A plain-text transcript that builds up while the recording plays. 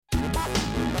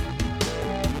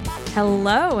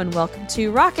Hello and welcome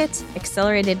to Rocket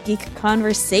Accelerated Geek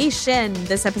Conversation.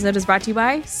 This episode is brought to you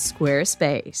by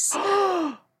Squarespace.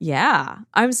 Yeah,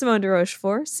 I'm Simone de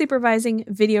Rochefort, supervising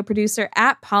video producer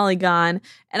at Polygon,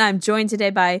 and I'm joined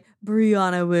today by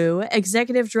Brianna Wu,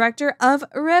 executive director of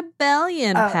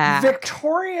Rebellion Pack.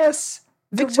 Victorious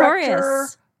director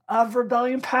of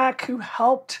Rebellion Pack, who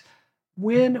helped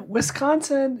win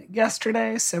Wisconsin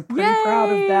yesterday. So pretty proud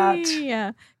of that.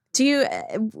 Yeah. Do you,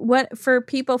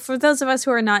 for those of us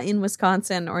who are not in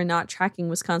Wisconsin or not tracking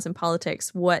Wisconsin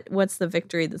politics, what's the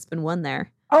victory that's been won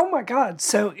there? Oh my God.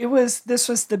 So this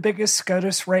was the biggest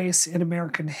SCOTUS race in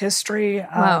American history.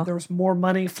 Wow. There was more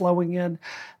money flowing in.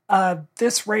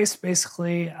 This race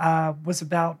basically was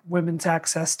about women's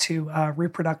access to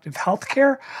reproductive health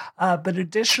care, but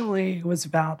additionally, it was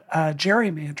about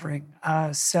gerrymandering.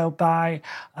 So by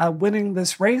winning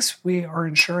this race, we are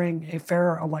ensuring a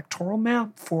fair electoral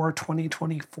map for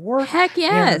 2024. Heck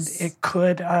yes. And it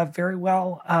could very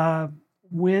well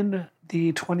win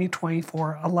the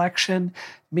 2024 election,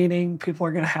 meaning people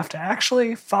are going to have to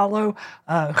actually follow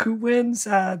who wins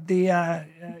in the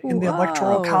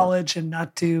Electoral College and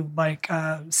not do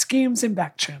schemes in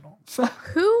back channel.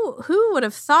 Who would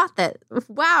have thought that?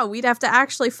 Wow, we'd have to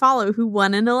actually follow who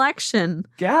won an election.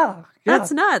 Yeah.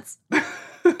 That's nuts.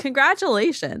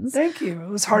 Congratulations. Thank you. It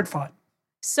was hard fought.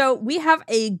 So we have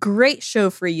a great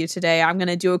show for you today. I'm going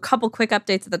to do a couple quick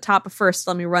updates at the top. But first,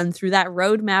 let me run through that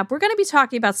roadmap. We're going to be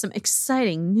talking about some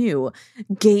exciting new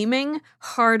gaming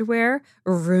hardware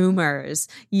rumors.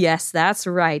 Yes, that's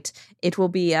right. It will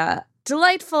be a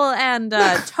delightful and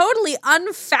totally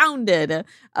unfounded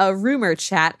rumor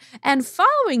chat. And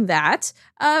following that,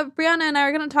 Brianna and I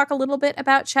are going to talk a little bit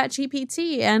about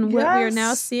ChatGPT and what we are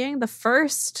now seeing, the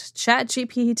first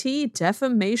ChatGPT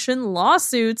defamation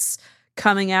lawsuits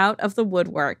coming out of the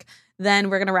woodwork. Then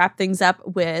we're going to wrap things up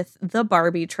with the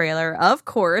Barbie trailer, of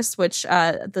course, which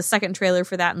the second trailer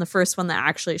for that and the first one that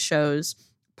actually shows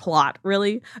plot,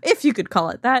 really, if you could call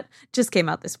it that, just came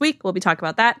out this week. We'll be talking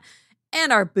about that.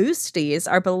 And our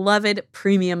boosties, our beloved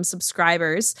premium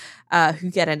subscribers who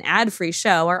get an ad-free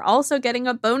show, are also getting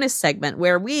a bonus segment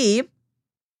where we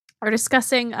are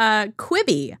discussing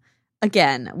Quibi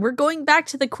again. We're going back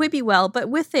to the Quibi well, but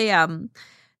with a...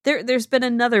 There's been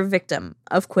another victim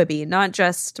of Quibi, not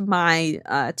just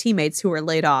my teammates who were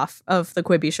laid off of the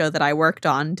Quibi show that I worked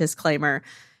on, disclaimer.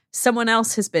 Someone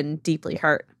else has been deeply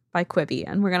hurt by Quibi,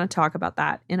 and we're going to talk about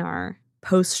that in our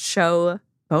post-show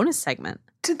bonus segment.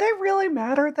 Did they really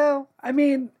matter, though? I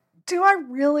mean, do I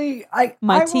really...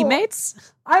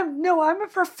 Teammates? I'm a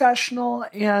professional,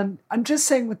 and I'm just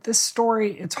saying with this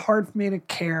story, it's hard for me to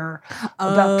care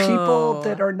about people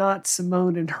that are not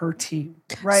Simone and her team,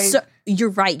 right? So,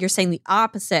 you're right. You're saying the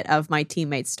opposite of my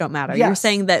teammates don't matter. Yes. You're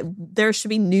saying that there should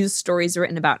be news stories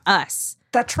written about us.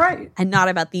 That's right. And not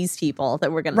about these people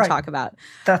that we're going to talk about.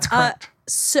 That's correct.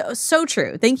 So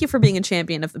true. Thank you for being a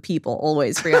champion of the people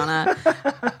always,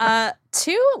 Brianna.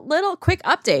 Two little quick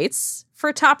updates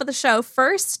for top of the show.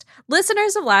 First,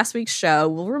 listeners of last week's show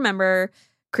will remember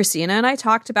Christina and I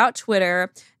talked about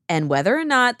Twitter and whether or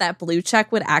not that blue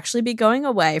check would actually be going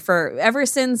away. For ever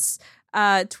since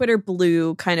Twitter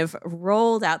Blue kind of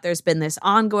rolled out, there's been this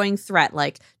ongoing threat,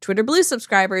 like Twitter Blue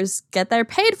subscribers get their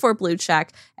paid for blue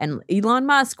check, and Elon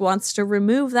Musk wants to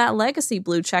remove that legacy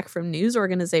blue check from news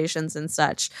organizations and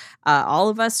such. All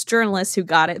of us journalists who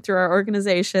got it through our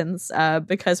organizations,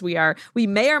 because we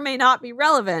may or may not be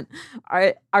relevant,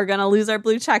 are going to lose our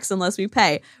blue checks unless we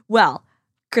pay. Well,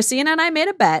 Christina and I made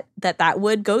a bet that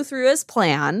would go through as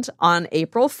planned on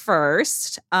April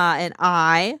 1st, and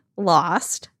I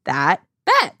lost that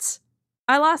bet.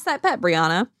 I lost that bet,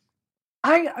 Brianna.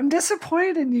 I'm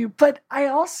disappointed in you, but I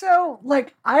also,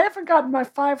 I haven't gotten my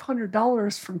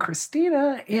 $500 from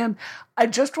Christina, and I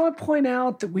just want to point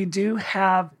out that we do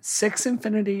have 6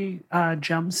 Infinity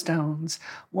gemstones.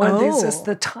 One of these is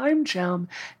the Time Gem,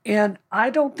 and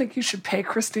I don't think you should pay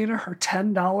Christina her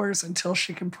 $10 until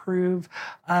she can prove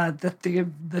that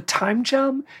the Time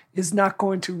Gem is not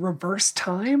going to reverse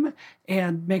time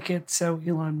and make it so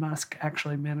Elon Musk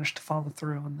actually managed to follow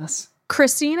through on this.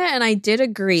 Christina and I did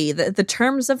agree that the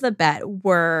terms of the bet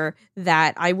were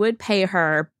that I would pay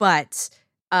her, but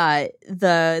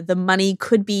the money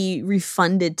could be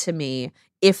refunded to me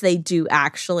if they do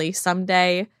actually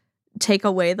someday take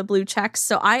away the blue checks.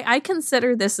 So I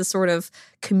consider this a sort of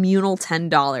communal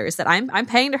 $10 that I'm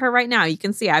paying to her right now. You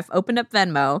can see I've opened up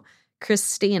Venmo.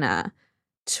 Christina,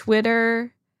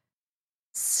 Twitter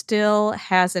still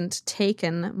hasn't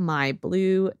taken my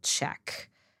blue check.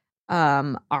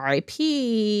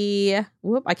 R.I.P.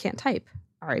 Whoop, I can't type.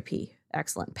 R.I.P.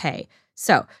 Excellent. Pay.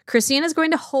 So Christina's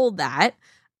going to hold that.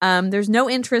 There's no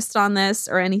interest on this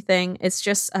or anything. It's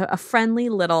just a friendly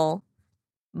little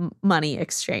money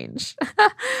exchange.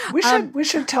 We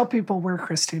should tell people where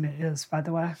Christina is, by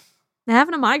the way.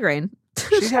 Having a migraine.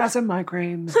 She has a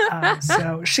migraine.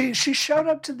 So she showed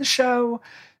up to the show.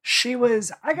 She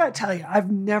was, I gotta tell you, I've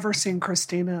never seen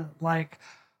Christina like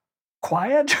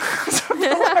quiet, for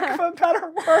lack of a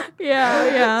better word.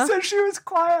 Yeah. So she was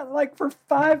quiet like for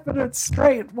 5 minutes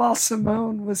straight while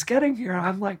Simone was getting here.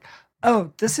 I'm like,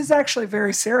 oh, this is actually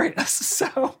very serious.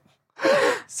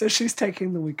 So she's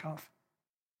taking the week off.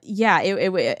 Yeah,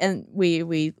 and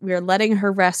we are letting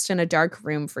her rest in a dark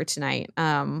room for tonight,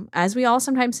 as we all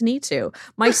sometimes need to.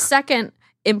 My second,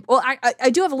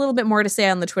 I do have a little bit more to say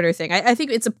on the Twitter thing. I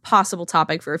think it's a possible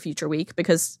topic for a future week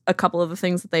because a couple of the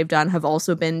things that they've done have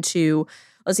also been to,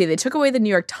 let's see, they took away the New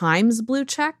York Times blue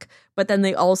check, but then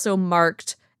they also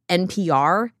marked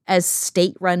NPR as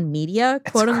state-run media,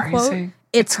 quote unquote.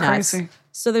 It's nuts. Crazy.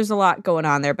 So there's a lot going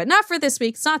on there, but not for this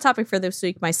week. It's not a topic for this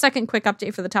week. My second quick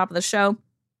update for the top of the show,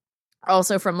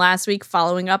 also from last week,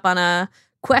 following up on a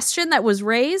question that was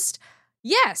raised.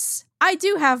 Yes, I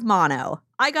do have mono.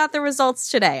 I got the results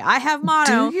today. I have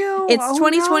mono. Do you? It's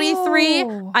 2023.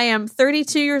 No. I am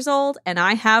 32 years old and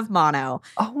I have mono.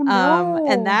 Oh no.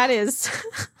 And that is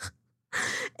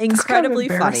incredibly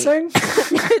funny.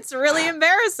 It's really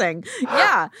embarrassing.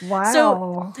 Yeah. Wow.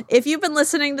 So if you've been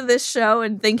listening to this show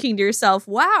and thinking to yourself,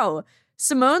 wow,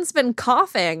 Simone's been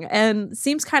coughing and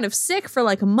seems kind of sick for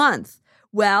like a month.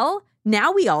 Well,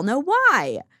 now we all know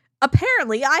why.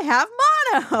 Apparently, I have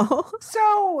mono.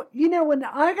 So, when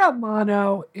I got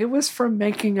mono, it was from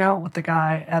making out with the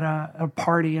guy at a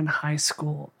party in high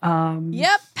school.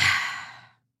 Yep.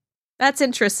 That's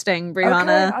interesting,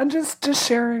 Brianna. Okay, I'm just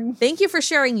sharing. Thank you for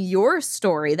sharing your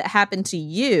story that happened to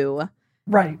you.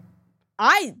 Right.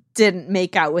 I didn't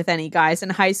make out with any guys in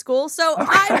high school, so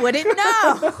I wouldn't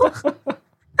know.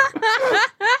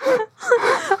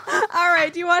 All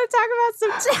right, do you want to talk about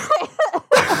some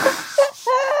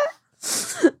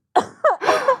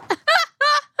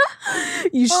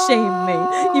You shame me.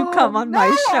 You come on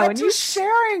my show and you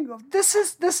sharing. This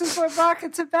is what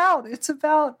Rocket's about. It's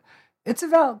about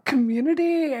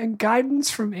community and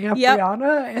guidance from Aunt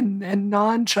Brianna and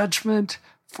non-judgment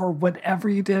for whatever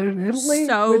you did in Italy,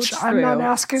 which true. I'm not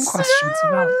asking questions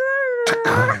about.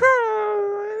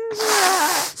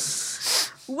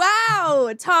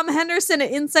 Wow, Tom Henderson at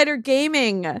Insider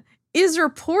Gaming is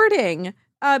reporting,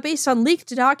 based on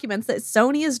leaked documents, that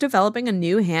Sony is developing a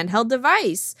new handheld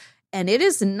device, and it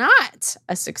is not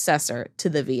a successor to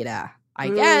the Vita. I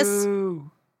guess.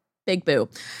 Big boo.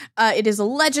 It is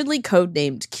allegedly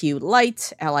codenamed Q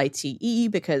Lite, Lite,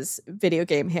 because video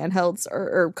game handhelds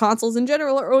or consoles in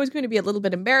general are always going to be a little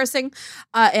bit embarrassing.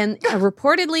 And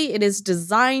reportedly, it is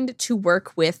designed to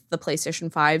work with the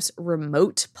PlayStation 5's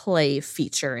remote play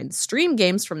feature and stream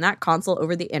games from that console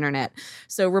over the internet.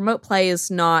 So remote play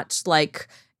is not like...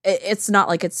 It's not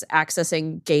like it's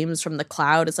accessing games from the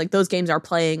cloud. It's like those games are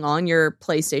playing on your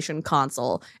PlayStation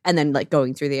console and then like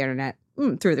going through the internet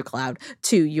through the cloud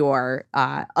to your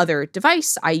other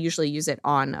device. I usually use it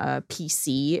on a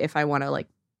PC if I want to like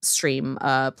stream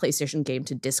a PlayStation game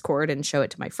to Discord and show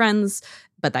it to my friends,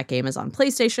 but that game is on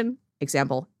PlayStation.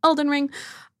 Example, Elden Ring.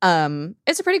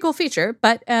 It's a pretty cool feature,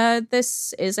 but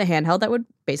this is a handheld that would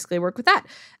basically work with that.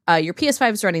 Your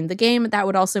PS5 is running the game. That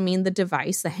would also mean the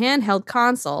device, the handheld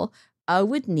console,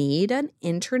 would need an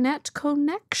internet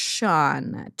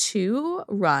connection to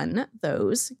run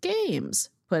those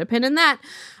games. Put a pin in that.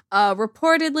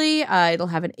 Reportedly, it'll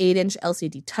have an 8-inch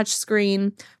LCD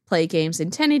touchscreen, play games in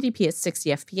 1080p at 60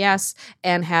 FPS,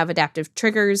 and have adaptive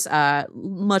triggers,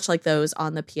 much like those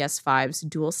on the PS5's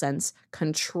DualSense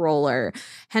controller.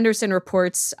 Henderson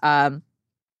reports that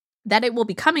it will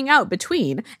be coming out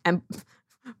between, and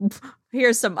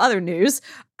here's some other news,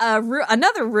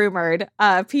 another rumored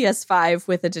PS5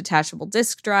 with a detachable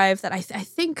disk drive that I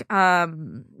think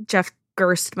Jeff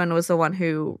Gerstmann was the one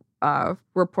who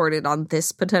reported on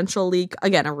this potential leak.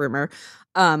 Again, a rumor.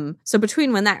 So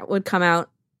between when that would come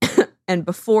out and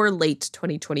before late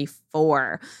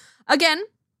 2024. Again,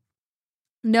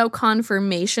 no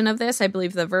confirmation of this. I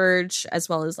believe The Verge, as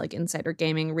well as like Insider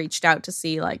Gaming, reached out to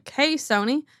see like, hey,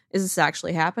 Sony, is this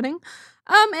actually happening?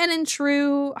 And in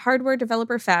true hardware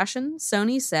developer fashion,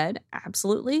 Sony said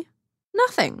absolutely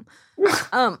nothing.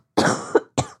 Oh,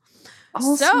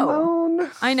 so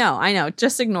Simone. I know.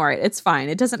 Just ignore it. It's fine.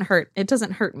 It doesn't hurt. It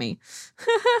doesn't hurt me.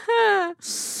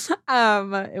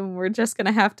 And we're just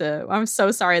gonna have to. I'm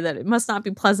so sorry that it must not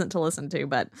be pleasant to listen to,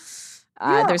 but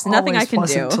there's nothing I can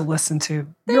do to listen to.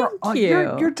 Thank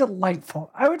you. You're delightful.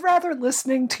 I would rather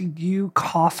listening to you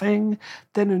coughing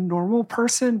than a normal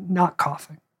person not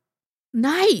coughing.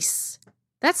 Nice.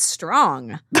 That's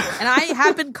strong. And I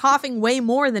have been coughing way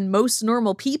more than most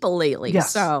normal people lately.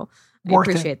 Yes. So I Worth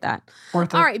appreciate that.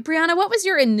 Worth it. All right, Brianna, what was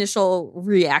your initial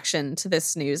reaction to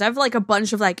this news? I have like a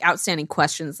bunch of like outstanding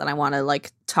questions that I want to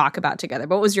like talk about together.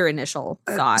 But what was your initial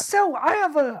thought? So I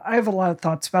have a lot of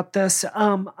thoughts about this.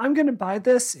 I'm going to buy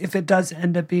this if it does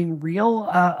end up being real,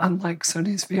 unlike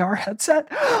Sony's VR headset.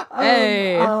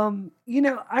 Hey. You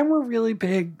know, I'm a really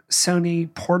big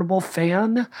Sony portable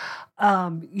fan.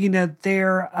 You know,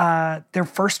 their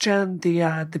first gen, the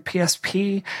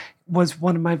PSP, was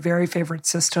one of my very favorite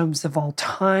systems of all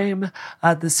time.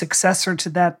 The successor to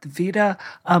that, the Vita,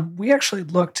 we actually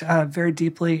looked very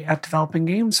deeply at developing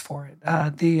games for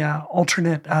it. The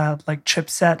alternate like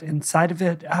chipset inside of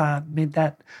it made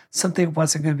that something that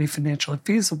wasn't going to be financially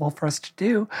feasible for us to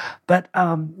do. But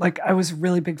like I was a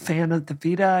really big fan of the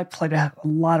Vita. I played a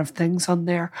lot of things on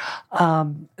there.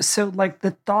 So like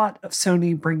the thought of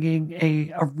Sony bringing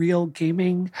a real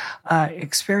gaming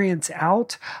experience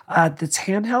out that's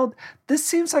handheld, this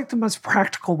seems like the most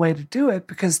practical way to do it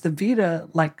because the Vita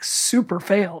like super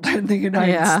failed in the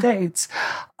United States.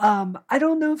 I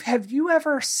don't know have you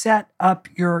ever set up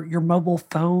your mobile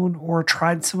phone or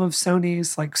tried some of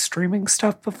Sony's like streaming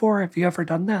stuff before? Have you ever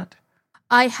done that?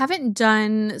 I haven't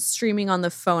done streaming on the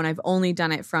phone. I've only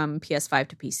done it from PS5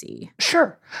 to PC.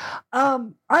 Sure.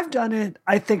 I've done it.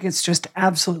 I think it's just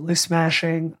absolutely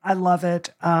smashing. I love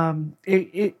it.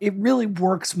 It really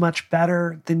works much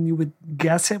better than you would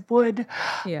guess it would.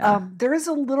 Yeah. There is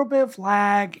a little bit of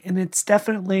lag, and it's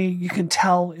definitely, you can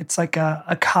tell it's like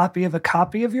a copy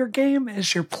of your game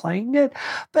as you're playing it,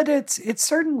 but it's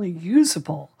certainly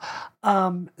usable.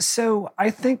 So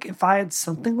I think if I had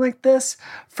something like this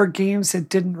for games that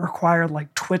didn't require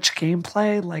like Twitch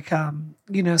gameplay, like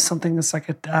you know, something that's like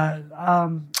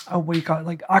what do you call it,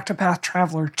 like Octopath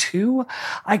Traveler 2,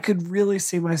 I could really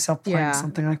see myself playing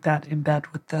something like that in bed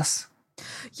with this.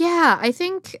 Yeah, I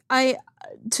think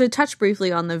to touch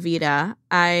briefly on the Vita,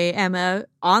 I am a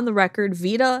on the record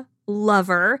Vita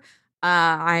lover.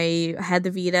 I had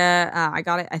the Vita. I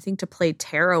got it, I think, to play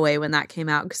Tearaway when that came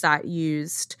out because that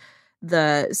used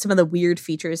some of the weird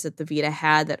features that the Vita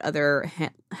had that other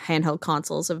handheld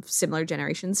consoles of similar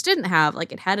generations didn't have.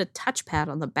 Like it had a touchpad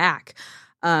on the back,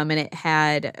 and it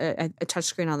had a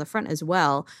touchscreen on the front as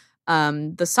well.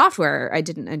 The software I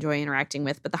didn't enjoy interacting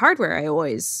with, but the hardware I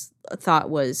always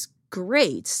thought was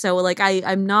great. So like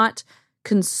I'm not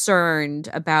concerned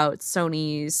about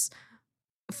Sony's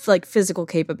like physical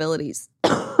capabilities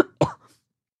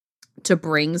to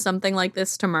bring something like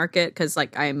this to market because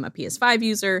like I'm a PS5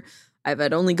 user. I've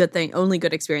had only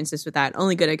good experiences with that,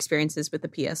 only good experiences with the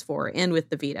PS4 and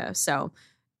with the Vita. So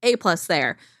A+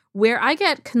 there. Where I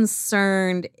get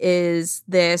concerned is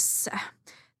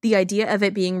the idea of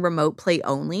it being remote play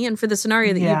only. And for the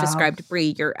scenario that you described,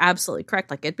 Brie, you're absolutely correct.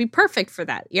 Like it'd be perfect for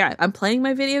that. Yeah, I'm playing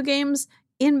my video games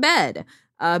in bed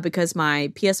because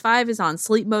my PS5 is on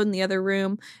sleep mode in the other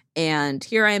room. And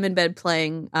here I am in bed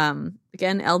playing,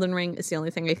 again, Elden Ring is the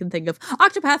only thing I can think of.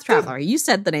 Octopath Traveler. You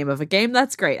said the name of a game.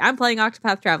 That's great. I'm playing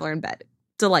Octopath Traveler in bed.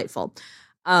 Delightful.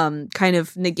 Kind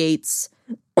of negates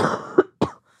a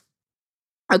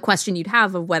question you'd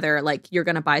have of whether like you're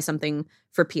going to buy something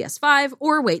for PS5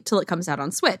 or wait till it comes out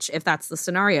on Switch, if that's the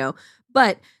scenario.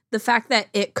 But the fact that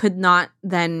it could not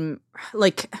then,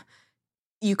 like,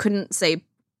 you couldn't say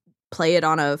play it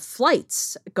on a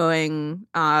flight going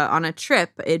on a trip.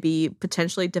 It'd be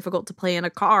potentially difficult to play in a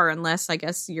car unless, I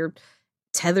guess, you're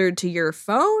tethered to your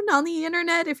phone on the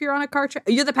internet if you're on a car trip.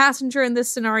 You're the passenger in this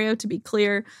scenario, to be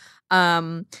clear.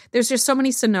 There's just so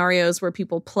many scenarios where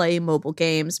people play mobile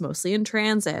games, mostly in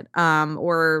transit,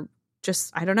 or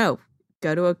just, I don't know,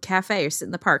 go to a cafe or sit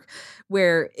in the park,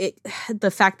 where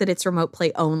the fact that it's remote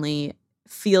play only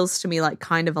feels to me like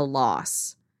kind of a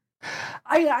loss.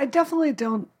 I definitely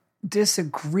don't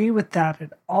disagree with that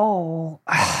at all.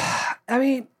 I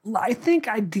mean, I think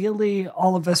ideally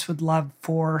all of us would love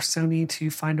for Sony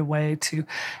to find a way to,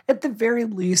 at the very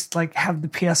least, like have the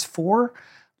PS4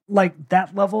 like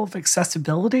that level of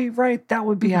accessibility, right? That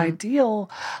would be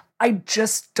ideal. I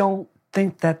just don't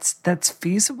think that's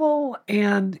feasible.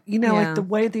 And, you know, like the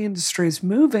way the industry is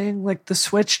moving, like the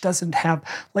Switch doesn't have,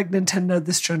 like Nintendo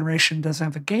this generation doesn't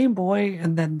have a Game Boy,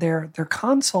 and then their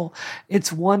console,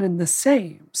 it's one and the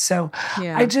same. So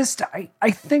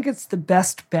I think it's the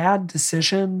best bad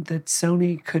decision that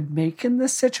Sony could make in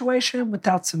this situation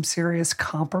without some serious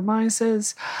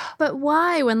compromises. But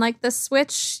why? When like the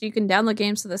Switch, you can download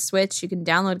games to the Switch, you can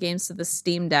download games to the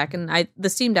Steam Deck, and the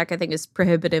Steam Deck I think is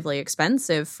prohibitively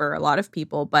expensive for a lot of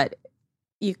people, but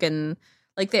you can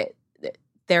like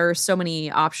there are so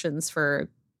many options for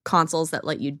consoles that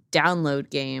let you download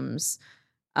games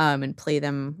and play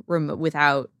them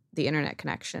without the internet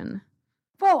connection.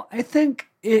 Well, I think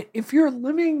if you're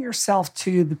limiting yourself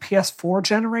to the PS4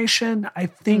 generation, I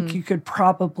think you could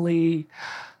probably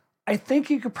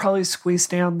squeeze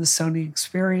down the Sony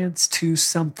experience to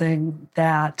something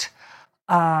that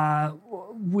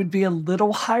would be a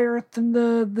little higher than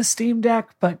the Steam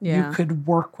Deck, but you could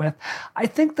work with. I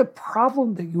think the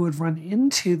problem that you would run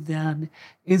into then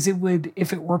is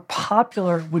if it were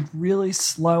popular, it would really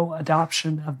slow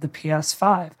adoption of the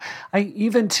PS5.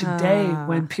 Even today,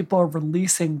 when people are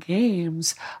releasing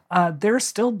games, there's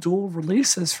still dual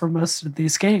releases for most of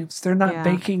these games. They're not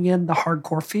baking in the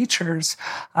hardcore features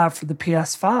for the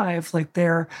PS5. Like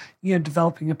they're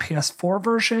developing a PS4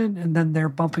 version, and then they're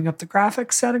bumping up the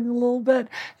graphics setting a little bit,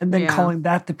 and then calling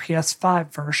that the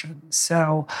PS5 version.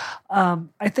 So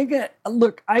I think,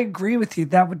 look, I agree with you.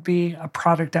 That would be a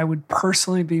product I would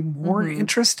personally be more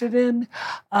interested in,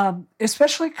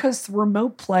 especially because the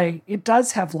remote play, it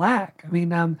does have lag. I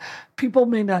mean, people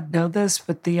may not know this,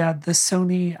 but the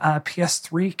Sony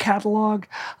PS3 catalog,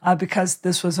 because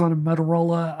this was on a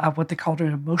Motorola, what they called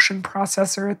an emotion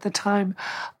processor at the time,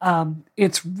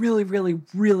 it's really, really,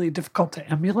 really difficult to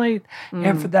emulate.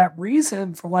 And for that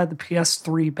reason, for a lot of the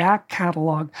PS3 back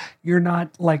catalog, you're not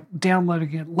like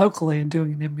downloading it locally and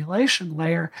doing an emulation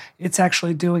layer. It's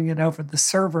actually doing it over the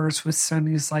servers with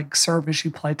Sony's like serve as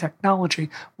you play technology,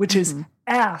 which is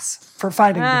ass for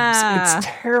fighting games. It's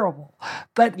terrible,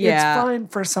 but it's fine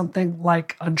for something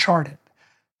like Uncharted.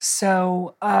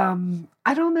 So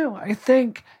I don't know. I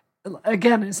think,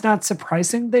 again, it's not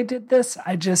surprising they did this.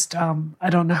 I just I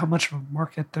don't know how much of a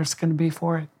market there's going to be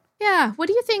for it. Yeah. What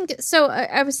do you think? So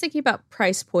I was thinking about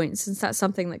price points, since that's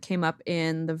something that came up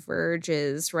in The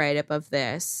Verge's write-up of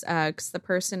this. Because the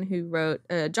person who wrote,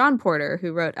 John Porter,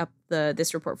 who wrote up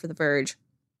this report for The Verge,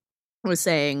 was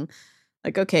saying,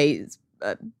 like, okay,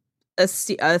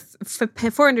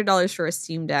 $400 for a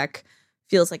Steam Deck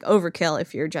feels like overkill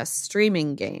if you're just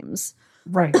streaming games.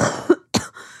 Right.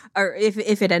 Or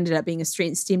if it ended up being a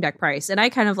Steam Deck price. And I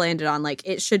kind of landed on, like,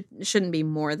 it shouldn't be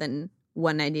more than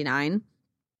 $199.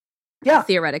 Yeah.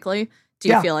 Theoretically. Do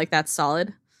you feel like that's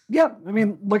solid? Yeah, I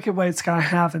mean, look at what it's going to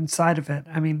have inside of it.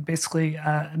 I mean, basically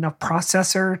enough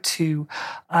processor to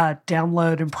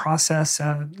download and process,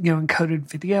 encoded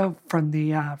video from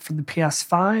the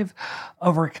PS5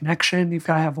 over a connection. You've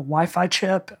got to have a Wi-Fi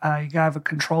chip. You got to have a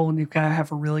control, and you've got to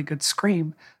have a really good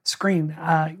screen.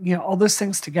 All those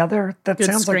things together. That good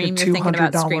sounds Scream. Like a $200. You're thinking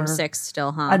about Scream 6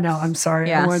 still, huh? I know. I'm sorry.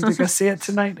 Yeah. I wanted to go see it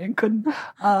tonight and couldn't.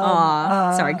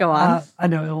 Sorry. Go on. I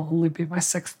know it'll only be my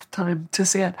 6th time to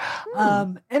see it.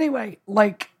 Anyway,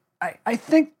 like I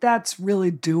think that's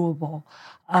really doable.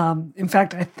 In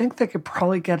fact, I think they could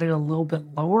probably get it a little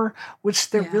bit lower,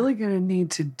 which they're really going to need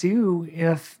to do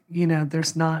if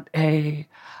there's not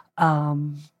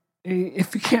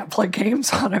if you can't play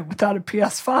games on it without a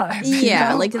PS5.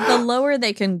 Yeah, like the lower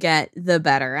they can get, the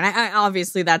better. And I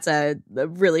obviously that's a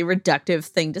really reductive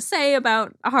thing to say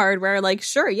about hardware. Like,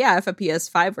 sure, yeah, if a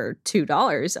PS5 were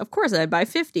 $2, of course I'd buy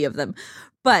 50 of them.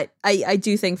 But I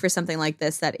do think for something like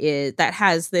this that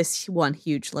has this one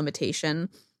huge limitation,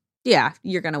 yeah,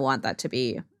 you're going to want that to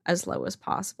be as low as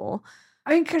possible.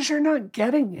 I mean, because you're not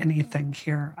getting anything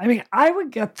here. I mean, I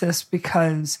would get this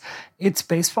because it's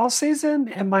baseball season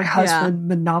and my husband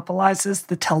monopolizes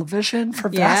the television for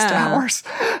vast hours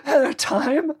at a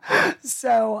time.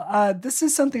 So this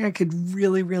is something I could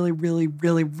really, really, really,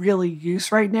 really, really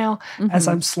use right now as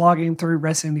I'm slogging through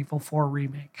Resident Evil 4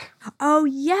 Remake. Oh,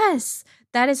 yes.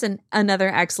 That is another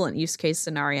excellent use case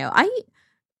scenario.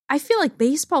 I feel like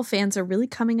baseball fans are really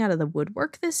coming out of the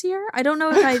woodwork this year. I don't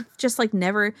know if I've just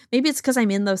maybe it's because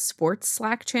I'm in the sports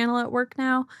Slack channel at work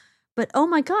now, but oh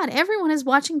my God, everyone is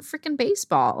watching freaking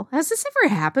baseball. Has this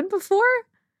ever happened before?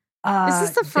 Is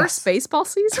this the first baseball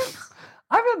season?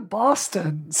 I'm in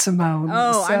Boston, Simone.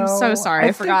 Oh, so I'm so sorry.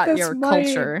 I forgot your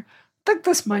culture. I think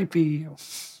this might be you.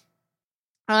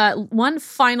 One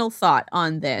final thought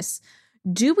on this.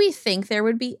 Do we think there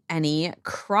would be any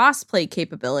cross-play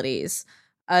capabilities?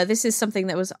 This is something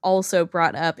that was also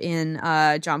brought up in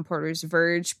John Porter's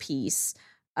Verge piece.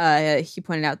 He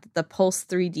pointed out that the Pulse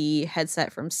 3D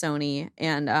headset from Sony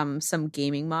and some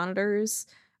gaming monitors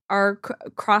are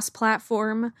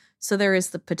cross-platform, so there is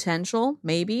the potential,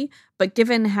 maybe. But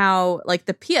given how, like,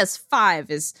 the PS5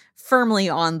 is firmly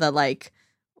on the,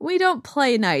 we don't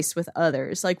play nice with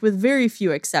others, with very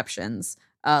few exceptions,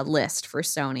 list for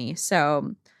Sony.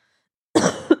 So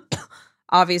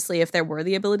Obviously, if there were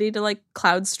the ability to like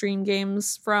cloud stream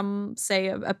games from, say,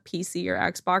 a PC or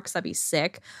Xbox, that'd be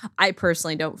sick. I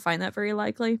personally don't find that very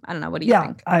likely. I don't know. What do you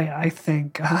think? I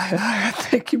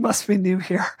think you must be new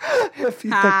here if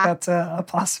you think that's a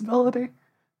possibility.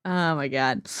 Oh my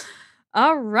God.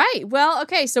 All right. Well,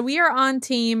 okay. So we are on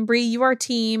team Bree. You are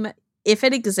team if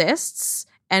it exists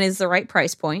and is the right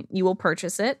price point, you will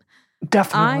purchase it.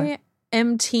 Definitely. I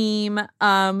am team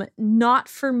not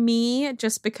for me,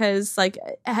 just because like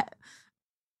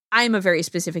I'm a very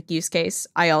specific use case.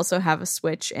 I also have a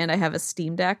Switch and I have a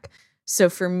Steam Deck. So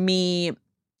for me,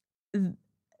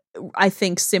 I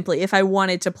think simply if I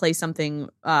wanted to play something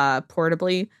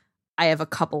portably, I have a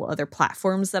couple other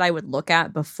platforms that I would look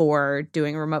at before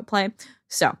doing remote play.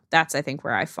 So that's, I think,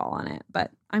 where I fall on it.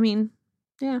 But I mean,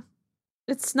 yeah,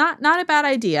 it's not a bad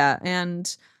idea.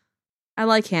 And I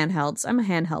like handhelds. I'm a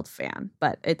handheld fan,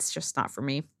 but it's just not for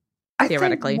me,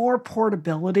 theoretically. I think more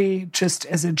portability, just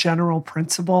as a general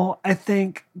principle. I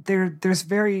think there's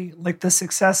very, like, the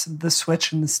success of the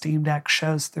Switch and the Steam Deck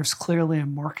shows there's clearly a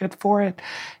market for it.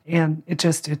 And it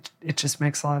just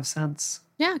makes a lot of sense.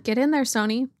 Yeah, get in there,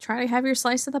 Sony. Try to have your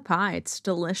slice of the pie. It's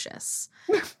delicious.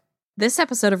 This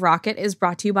episode of Rocket is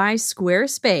brought to you by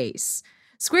Squarespace.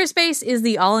 Squarespace is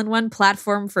the all-in-one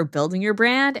platform for building your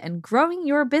brand and growing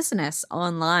your business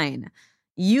online.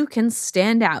 You can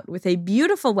stand out with a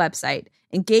beautiful website,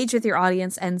 engage with your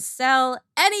audience, and sell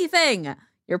anything.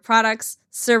 Your products,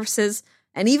 services,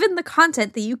 and even the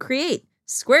content that you create.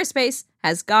 Squarespace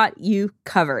has got you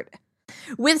covered.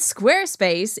 With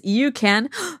Squarespace, you can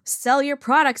sell your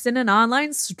products in an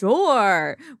online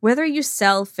store. Whether you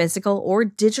sell physical or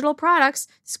digital products,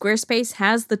 Squarespace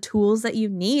has the tools that you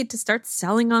need to start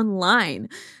selling online.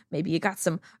 Maybe you got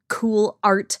some cool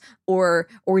art or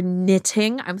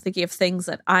knitting. I'm thinking of things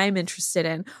that I'm interested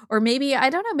in. Or maybe, I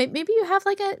don't know, maybe you have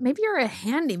maybe you're a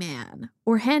handyman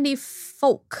or handy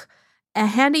folk, a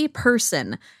handy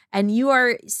person, and you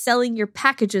are selling your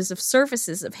packages of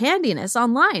services of handiness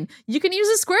online. You can use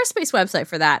a Squarespace website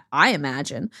for that, I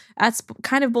imagine. That's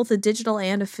kind of both a digital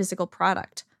and a physical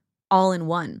product, all in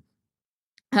one.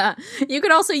 You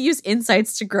could also use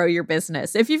insights to grow your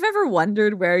business. If you've ever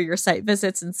wondered where your site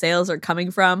visits and sales are coming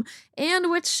from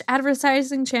and which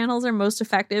advertising channels are most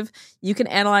effective, you can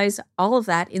analyze all of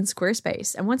that in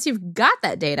Squarespace. And once you've got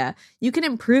that data, you can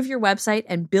improve your website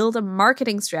and build a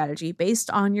marketing strategy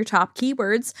based on your top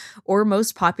keywords or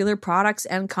most popular products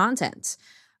and content.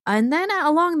 And then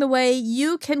along the way,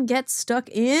 you can get stuck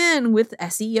in with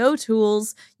SEO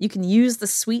tools. You can use the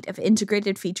suite of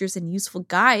integrated features and useful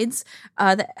guides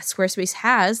that Squarespace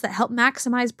has that help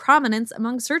maximize prominence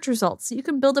among search results. So you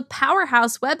can build a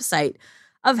powerhouse website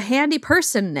of handy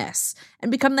personness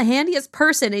and become the handiest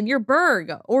person in your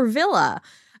burg or villa.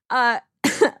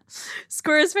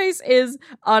 Squarespace is,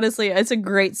 honestly, it's a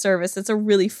great service. It's a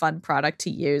really fun product to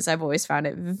use. I've always found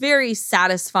it very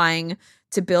satisfying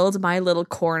to build my little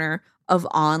corner of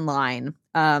online.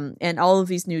 And all of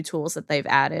these new tools that they've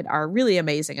added are really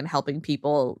amazing in helping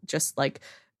people just like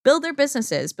build their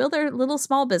businesses, build their little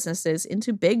small businesses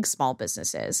into big small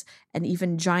businesses and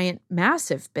even giant,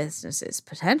 massive businesses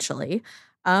potentially.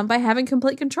 By having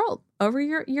complete control over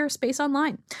your space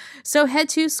online. So head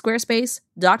to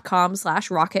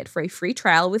squarespace.com/rocket for a free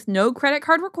trial with no credit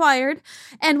card required.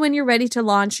 And when you're ready to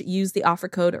launch, use the offer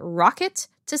code ROCKET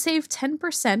to save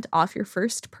 10% off your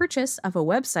first purchase of a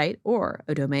website or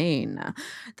a domain.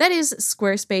 That is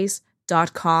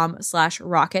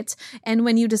squarespace.com/rocket. And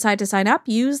when you decide to sign up,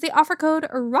 use the offer code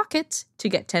ROCKET to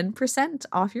get 10%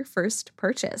 off your first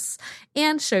purchase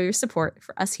and show your support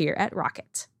for us here at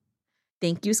Rocket.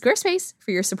 Thank you, Squarespace,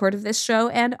 for your support of this show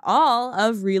and all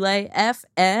of Relay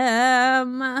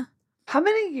FM. How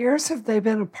many years have they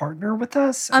been a partner with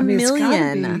us? A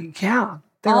million. It's gotta be, yeah.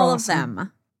 They're all awesome. of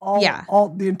them. All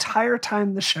the entire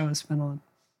time the show has been on.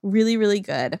 Really, really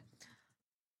good.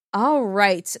 All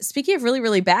right. Speaking of really,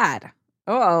 really bad.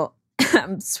 Oh,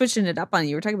 I'm switching it up on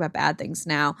you. We're talking about bad things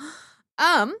now.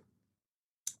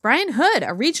 Brian Hood,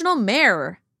 a regional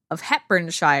mayor of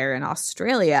Hepburnshire in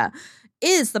Australia,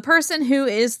 is the person who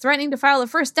is threatening to file the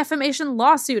first defamation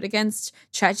lawsuit against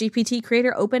ChatGPT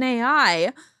creator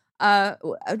OpenAI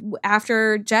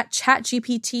after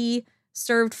ChatGPT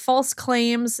served false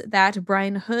claims that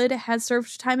Brian Hood had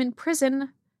served time in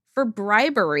prison for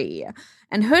bribery.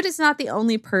 And Hood is not the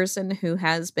only person who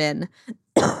has been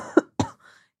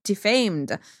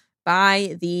defamed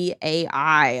by the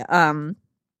AI.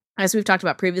 As we've talked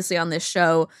about previously on this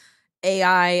show,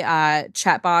 AI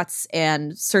chatbots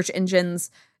and search engines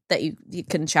that you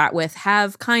can chat with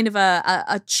have kind of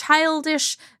a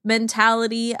childish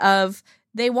mentality of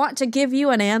they want to give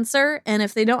you an answer, and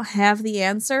if they don't have the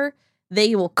answer,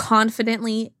 They will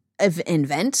confidently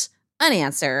invent an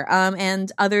answer.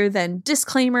 And other than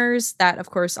disclaimers that, of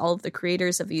course, all of the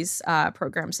creators of these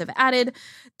programs have added,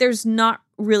 there's not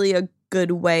really a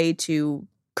good way to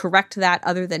correct that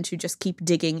other than to just keep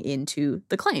digging into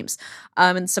the claims.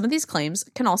 And some of these claims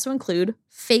can also include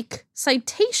fake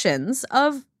citations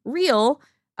of real,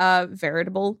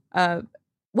 veritable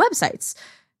websites.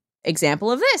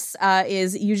 Example of this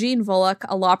is Eugene Volokh,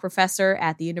 a law professor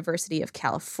at the University of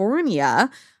California,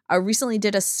 recently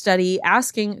did a study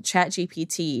asking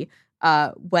ChatGPT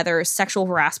whether sexual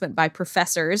harassment by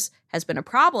professors has been a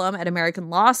problem at American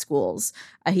law schools.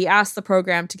 He asked the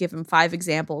program to give him 5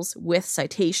 examples with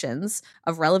citations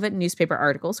of relevant newspaper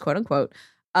articles, quote unquote,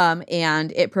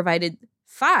 and it provided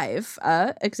 5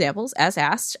 examples as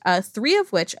asked, 3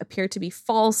 of which appeared to be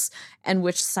false and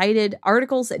which cited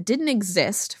articles that didn't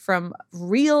exist from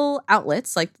real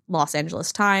outlets like Los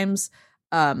Angeles Times,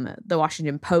 the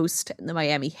Washington Post, and the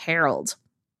Miami Herald.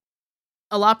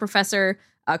 A law professor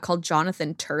called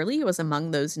Jonathan Turley was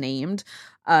among those named,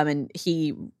 and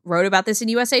he wrote about this in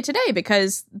USA Today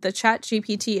because the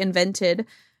ChatGPT invented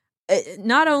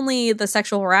not only the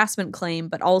sexual harassment claim,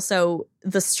 but also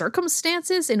the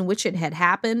circumstances in which it had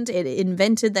happened. It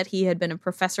invented that he had been a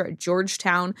professor at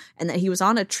Georgetown and that he was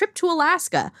on a trip to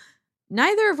Alaska,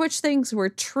 neither of which things were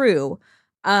true.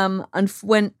 When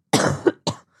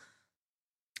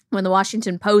the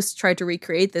Washington Post tried to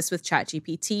recreate this with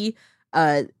ChatGPT,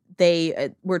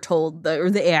 they were told, or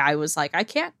the AI was like, I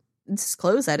can't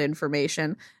disclose that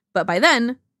information. But by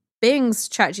then, Bing's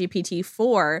ChatGPT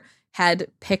 4 had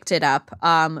picked it up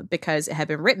because it had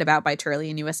been written about by Turley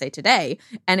in USA Today,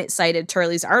 and it cited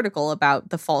Turley's article about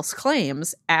the false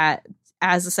claims as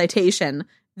a citation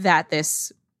that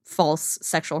this false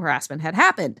sexual harassment had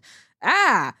happened.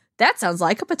 That sounds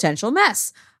like a potential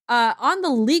mess. On the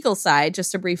legal side,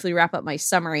 just to briefly wrap up my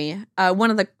summary, one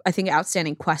of the, I think,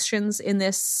 outstanding questions in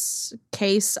this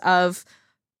case of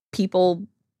people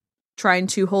trying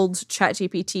to hold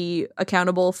ChatGPT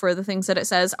accountable for the things that it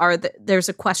says are that there's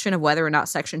a question of whether or not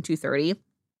Section 230,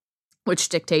 which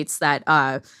dictates that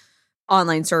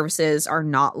online services are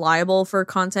not liable for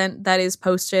content that is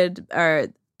posted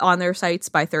on their sites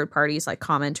by third parties like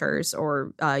commenters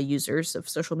or users of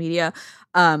social media.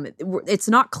 It's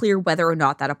not clear whether or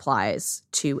not that applies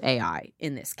to AI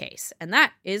in this case. And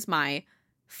that is my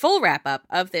full wrap up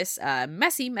of this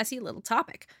messy little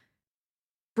topic.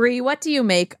 Bree, what do you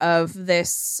make of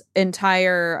this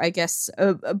entire, I guess,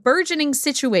 burgeoning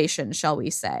situation, shall we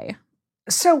say?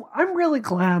 So I'm really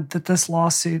glad that this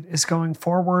lawsuit is going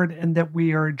forward and that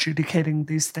we are adjudicating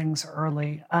these things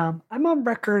early. I'm on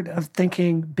record of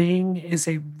thinking Bing is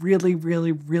a really,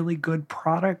 really, really good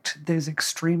product that is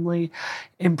extremely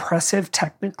impressive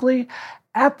technically.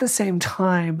 At the same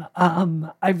time,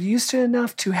 I've used it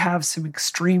enough to have some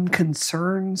extreme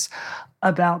concerns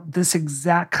about this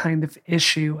exact kind of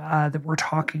issue that we're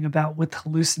talking about with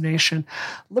hallucination.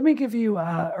 Let me give you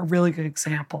a really good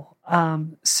example.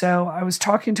 So I was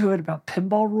talking to it about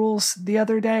pinball rules the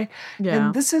other day,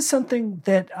 and this is something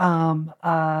that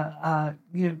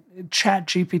Chat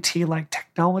GPT like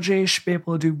technology should be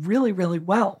able to do really, really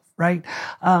well, right?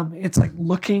 It's like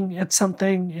looking at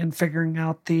something and figuring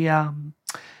out the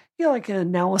like an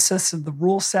analysis of the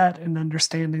rule set and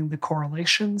understanding the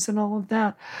correlations and all of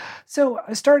that. So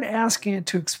I started asking it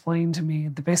to explain to me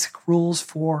the basic rules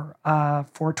for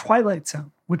Twilight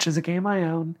Zone, which is a game I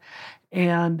own.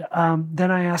 And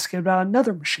then I ask it about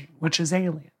another machine, which is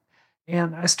Alien.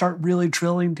 And I start really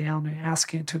drilling down and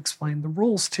asking it to explain the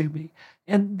rules to me.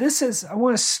 And this is, I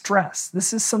want to stress,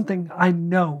 this is something I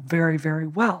know very, very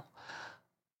well.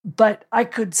 But I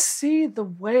could see the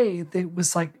way that it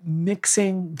was like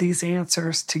mixing these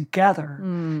answers together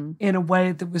in a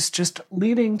way that was just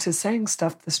leading to saying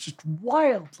stuff that's just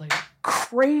wildly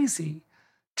crazy,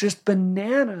 just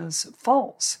bananas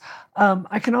false.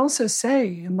 I can also say,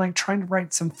 in like trying to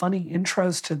write some funny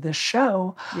intros to this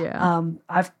show,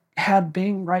 I've had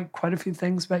Bing write quite a few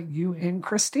things about you and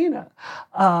Christina.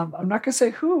 I'm not going to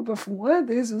say who, but from one of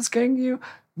these, it's getting you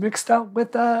mixed up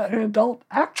with an adult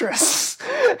actress.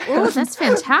 Oh, that's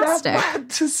fantastic. That led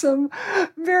to some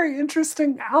very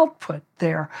interesting output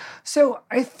there. So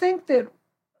I think that,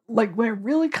 like, when it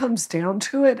really comes down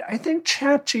to it, I think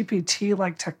ChatGPT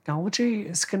like technology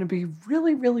is going to be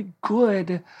really, really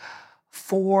good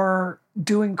for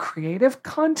doing creative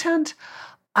content.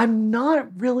 I'm not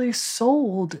really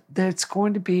sold that it's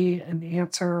going to be an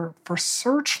answer for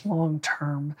search long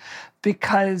term,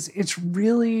 because it's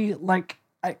really like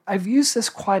I've used this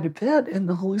quite a bit, and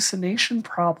the hallucination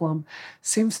problem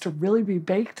seems to really be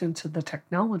baked into the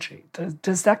technology.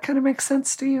 Does that kind of make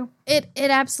sense to you? It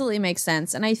absolutely makes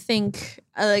sense. And I think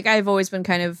like I've always been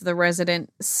kind of the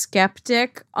resident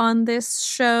skeptic on this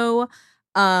show.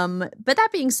 But that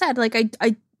being said, like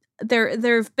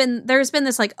there's been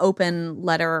this like open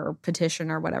letter or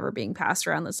petition or whatever being passed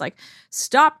around that's like,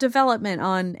 stop development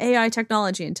on AI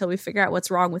technology until we figure out what's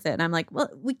wrong with it. And I'm like,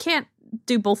 well, we can't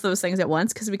do both those things at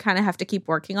once because we kind of have to keep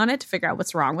working on it to figure out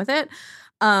what's wrong with it.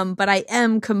 But I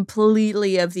am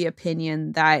completely of the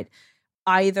opinion that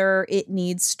either it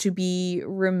needs to be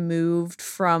removed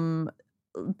from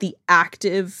the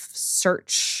active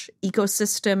search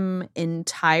ecosystem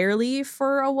entirely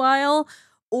for a while,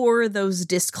 or those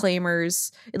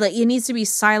disclaimers, like it needs to be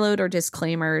siloed or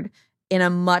disclaimed in a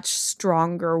much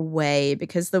stronger way,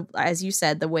 because as you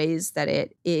said, the ways that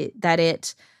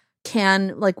it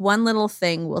can, like one little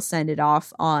thing will send it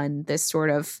off on this sort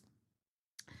of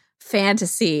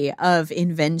fantasy of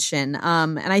invention.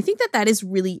 And I think that is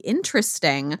really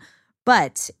interesting,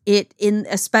 but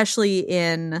especially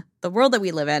in the world that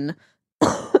we live in,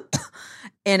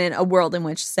 and in a world in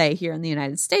which, say, here in the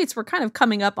United States, we're kind of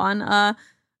coming up on an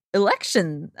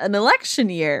election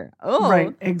year. Oh,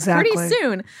 right, exactly. Pretty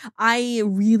soon. I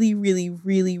really, really,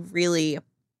 really, really,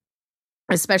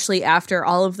 especially after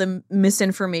all of the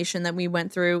misinformation that we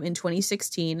went through in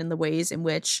 2016 and the ways in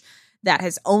which that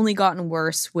has only gotten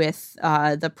worse with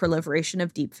the proliferation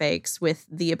of deepfakes, with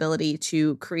the ability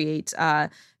to create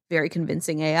very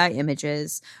convincing AI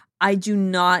images. I do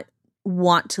not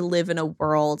want to live in a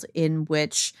world in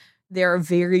which there are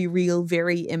very real,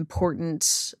 very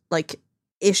important like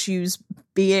issues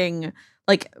being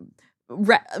like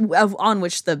on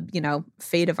which the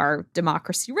fate of our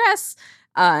democracy rests,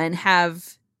 and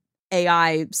have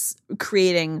AI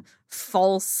creating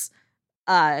false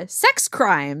sex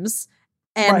crimes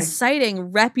and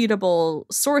citing reputable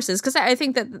sources. Because I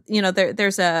think that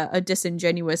there's a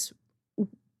disingenuous.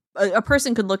 A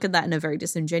person could look at that in a very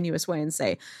disingenuous way and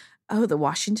say, "Oh, the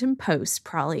Washington Post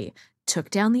probably took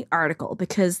down the article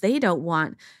because they don't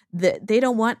want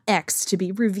X to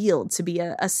be revealed to be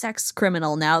a sex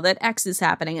criminal now that X is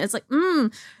happening." And it's like,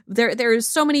 there's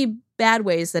so many bad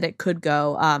ways that it could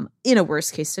go in a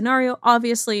worst case scenario,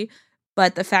 obviously.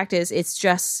 But the fact is,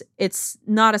 it's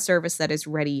not a service that is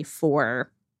ready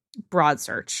for broad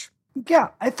search. Yeah,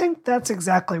 I think that's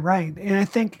exactly right. And I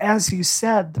think, as you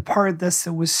said, the part of this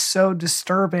that was so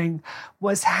disturbing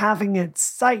was having it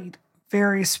cite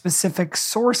very specific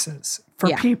sources for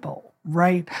people,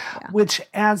 right? Yeah. Which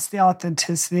adds the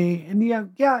authenticity. And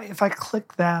if I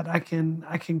click that, I can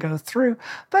go through.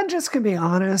 But I'm just gonna be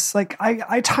honest, like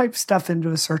I type stuff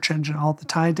into a search engine all the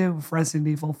time. I did with Resident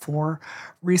Evil 4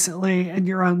 recently, and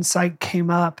your own site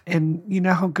came up, and you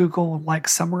know how Google will like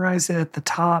summarize it at the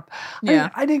top.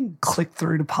 Yeah. I didn't click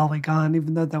through to Polygon,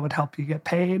 even though that would help you get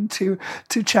paid to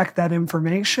check that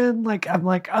information. Like I'm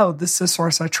like, oh, this is a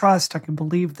source I trust. I can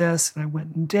believe this, and I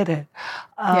went and did it.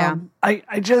 I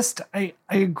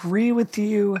agree with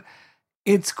you.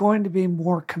 It's going to be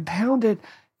more compounded,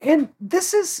 and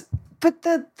but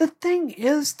the thing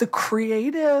is, the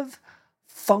creative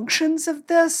functions of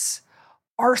this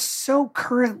are so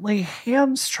currently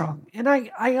hamstrung. And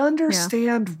I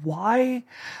understand why,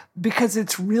 because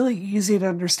it's really easy to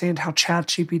understand how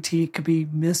ChatGPT could be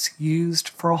misused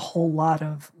for a whole lot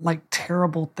of like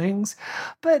terrible things.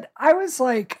 But I was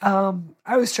like,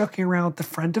 I was joking around with a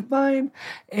friend of mine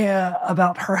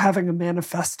about her having a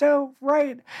manifesto,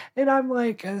 right? And I'm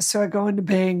like, so I go into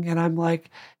Bing and I'm like,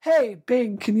 hey,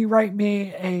 Bing, can you write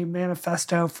me a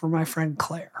manifesto for my friend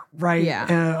Claire, right?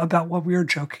 Yeah. About what we were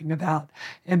joking about.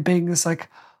 And Bing is like,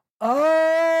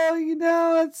 oh,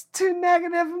 it's too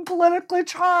negative and politically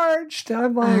charged. And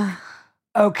I'm like,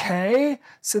 okay.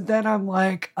 So then I'm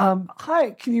like,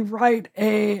 hi, can you write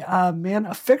a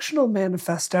fictional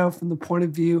manifesto from the point of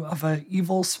view of an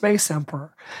evil space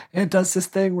emperor? And it does this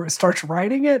thing where it starts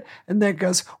writing it, and then it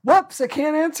goes, whoops, I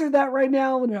can't answer that right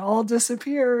now, and it all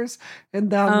disappears.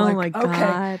 And then I'm like,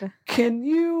 okay, can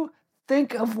you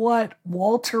think of what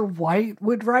Walter White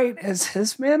would write as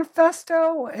his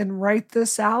manifesto and write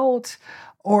this out?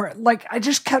 Or like, I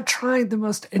just kept trying the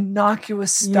most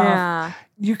innocuous stuff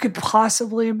you could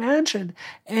possibly imagine.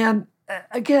 And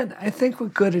again, I think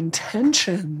with good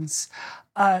intentions,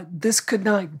 this could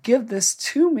not give this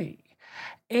to me.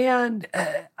 And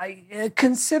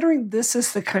considering this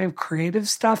is the kind of creative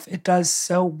stuff it does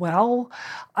so well,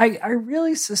 I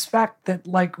really suspect that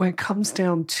like when it comes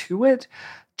down to it,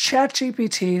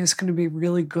 ChatGPT is going to be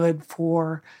really good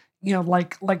for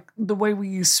like the way we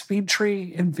use speed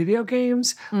tree in video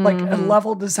games. Like a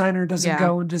level designer doesn't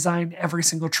go and design every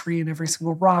single tree and every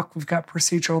single rock. We've got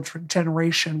procedural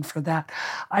generation for that.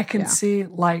 I can see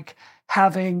like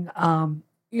having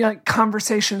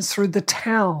conversations through the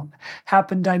town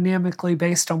happen dynamically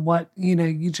based on what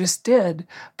you just did,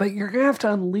 but you're gonna have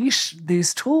to unleash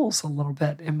these tools a little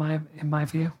bit in my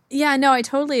view. Yeah, no, I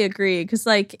totally agree, because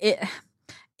like it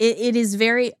is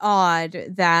very odd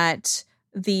that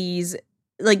these,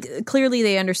 like, clearly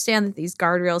they understand that these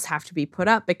guardrails have to be put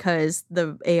up because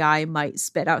the AI might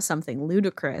spit out something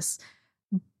ludicrous,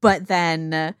 but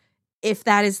then if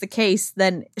that is the case,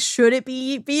 then should it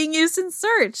be being used in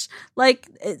search? Like,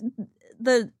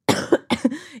 the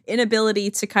inability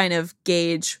to kind of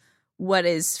gauge what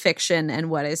is fiction and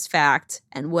what is fact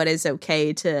and what is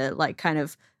okay to like kind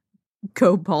of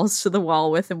go balls to the wall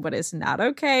with and what is not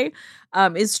okay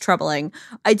is troubling.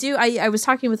 I was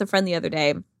talking with a friend the other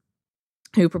day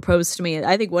who proposed to me,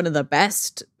 I think, one of the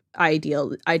best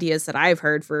ideas that I've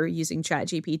heard for using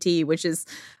ChatGPT, which is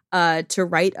to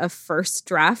write a first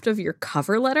draft of your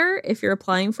cover letter if you're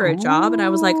applying for a job. And I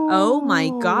was like, oh my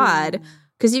God.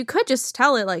 Because you could just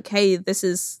tell it like, hey, this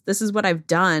is what I've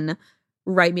done.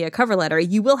 Write me a cover letter.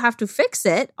 You will have to fix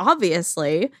it,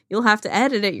 obviously. You'll have to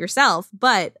edit it yourself.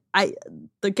 But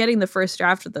getting the first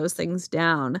draft of those things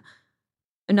down,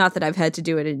 not that I've had to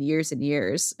do it in years and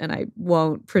years, and I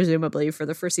won't, presumably, for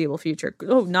the foreseeable future.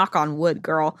 Oh, knock on wood,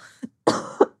 girl.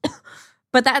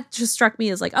 But that just struck me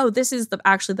as like, oh, this is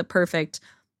actually the perfect,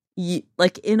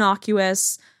 like,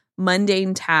 innocuous,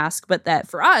 mundane task, but that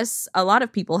for us, a lot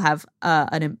of people have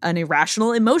an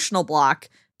irrational emotional block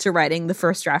to writing the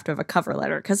first draft of a cover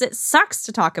letter because it sucks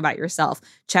to talk about yourself.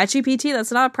 ChatGPT,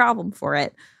 that's not a problem for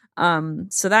it.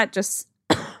 So that just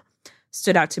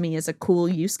stood out to me as a cool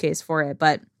use case for it.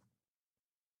 But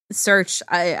search,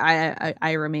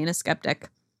 I remain a skeptic.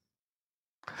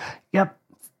 Yep.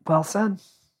 Well said.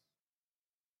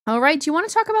 All right. Do you want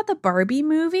to talk about the Barbie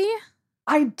movie?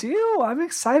 I do. I'm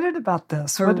excited about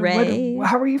this. Hooray.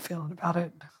 How are you feeling about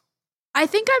it? I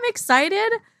think I'm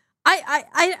excited.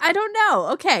 I don't know.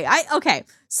 Okay.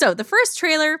 So the first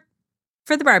trailer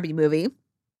for the Barbie movie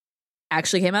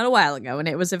actually came out a while ago, and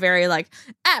it was a very like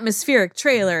atmospheric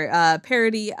trailer,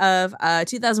 parody of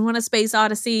 2001: A Space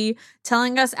Odyssey,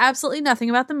 telling us absolutely nothing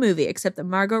about the movie except that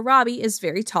Margot Robbie is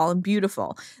very tall and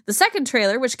beautiful. The second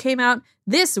trailer, which came out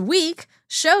this week,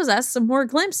 shows us some more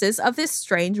glimpses of this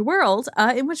strange world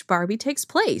in which Barbie takes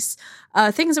place.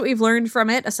 Things that we've learned from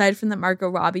it, aside from that Margot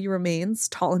Robbie remains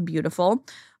tall and beautiful.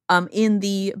 In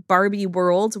the Barbie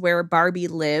world where Barbie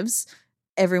lives,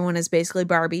 everyone is basically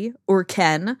Barbie or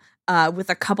Ken, with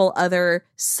a couple other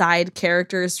side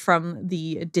characters from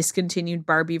the discontinued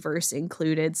Barbieverse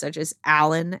included, such as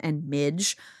Alan and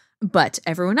Midge. But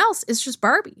everyone else is just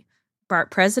Barbie.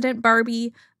 President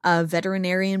Barbie,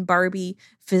 veterinarian Barbie,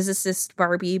 physicist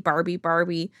Barbie,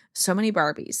 Barbie, so many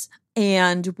Barbies.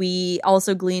 And we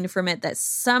also glean from it that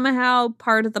somehow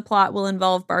part of the plot will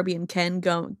involve Barbie and Ken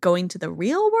going to the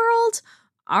real world,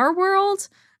 our world.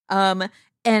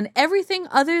 And everything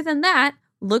other than that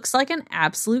looks like an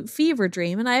absolute fever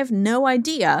dream. And I have no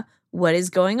idea what is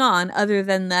going on other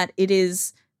than that it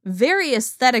is very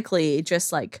aesthetically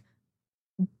just like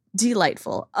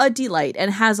delightful, a delight,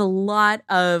 and has a lot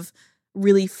of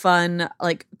really fun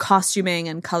like costuming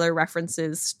and color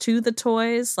references to the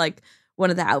toys. Like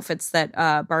one of the outfits that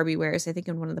Barbie wears, I think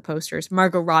in one of the posters,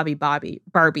 Margot Robbie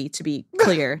Barbie, to be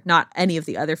clear, not any of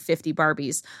the other 50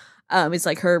 Barbies. It's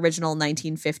like her original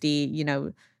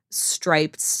 1950,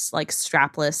 striped, like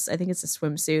strapless, I think it's a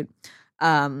swimsuit.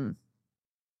 And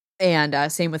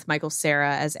same with Michael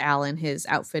Cera as Alan. His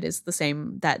outfit is the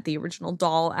same that the original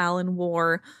doll Alan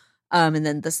wore. And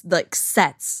then this like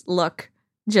sets look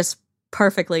just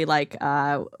perfectly like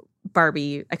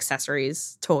Barbie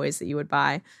accessories, toys that you would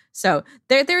buy. So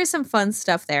there is some fun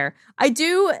stuff there.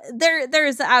 There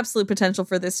is the absolute potential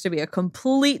for this to be a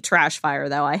complete trash fire,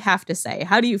 though, I have to say.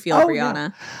 How do you feel,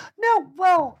 Brianna? No,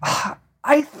 well,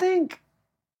 I think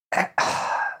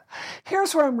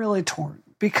here's where I'm really torn,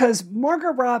 because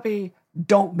Margot Robbie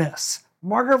don't miss.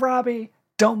 Margot Robbie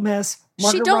don't miss.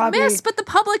 Margot she don't Robbie, miss, but the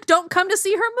public don't come to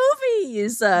see her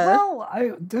movies. Well,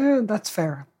 that's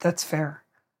fair. That's fair.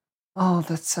 Oh,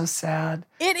 that's so sad.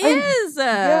 It is.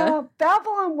 Yeah,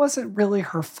 Babylon wasn't really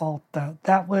her fault, though.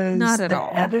 That was not at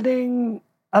all. Editing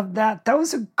of that. That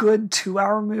was a good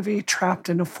 2-hour movie trapped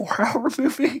in a 4-hour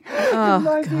movie.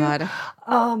 Oh, God.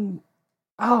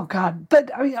 Oh, God. But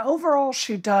I mean, overall,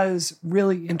 she does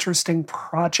really interesting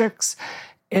projects.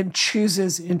 and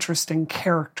chooses interesting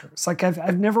characters. Like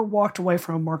I've never walked away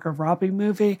from a Margot Robbie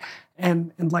movie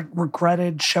and like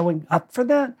regretted showing up for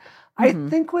that. I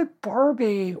think with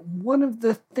Barbie, one of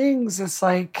the things is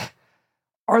like,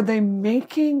 are they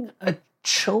making a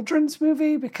children's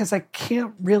movie? Because I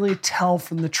can't really tell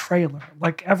from the trailer.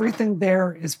 Like everything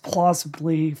there is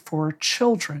plausibly for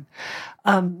children.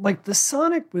 Like the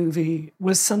Sonic movie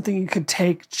was something you could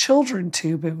take children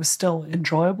to, but it was still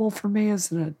enjoyable for me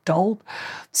as an adult.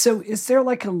 So is there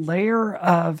like a layer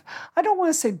of, I don't want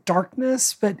to say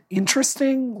darkness, but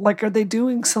interesting? Like, are they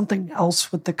doing something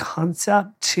else with the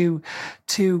concept to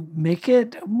make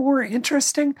it more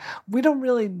interesting? We don't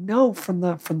really know from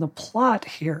the plot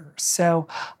here. So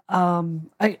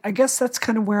I guess that's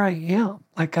kind of where I am.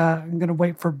 Like I'm going to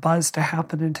wait for buzz to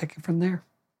happen and take it from there.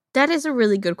 That is a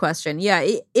really good question. Yeah,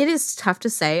 it is tough to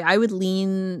say. I would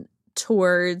lean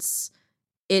towards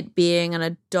it being an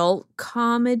adult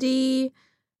comedy.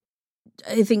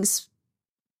 I think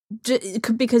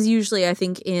because usually I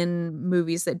think in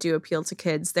movies that do appeal to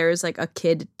kids, there's like a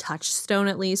kid touchstone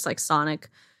at least, like Sonic,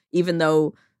 even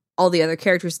though all the other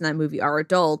characters in that movie are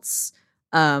adults,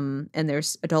 and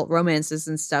there's adult romances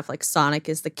and stuff, like Sonic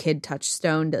is the kid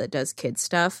touchstone that does kid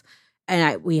stuff.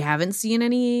 And we haven't seen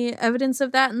any evidence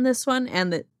of that in this one.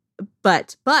 And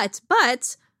but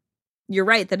you're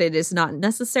right that it is not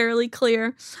necessarily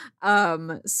clear.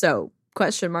 So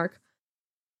question mark.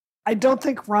 I don't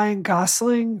think Ryan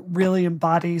Gosling really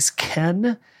embodies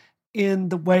Ken in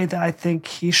the way that I think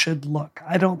he should look.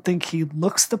 I don't think he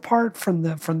looks the part from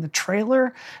the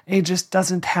trailer. And he just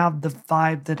doesn't have the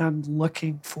vibe that I'm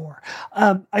looking for.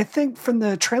 I think from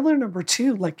the trailer number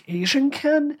 2, like Asian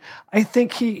Ken, I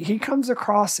think he comes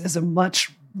across as a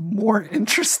much more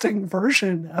interesting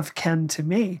version of Ken to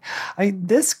me.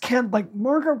 This Ken, like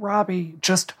Margot Robbie,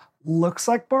 just looks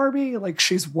like Barbie. Like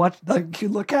she's what, like you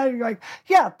look at it, you're like,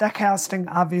 yeah, that casting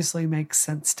obviously makes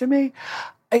sense to me.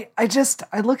 I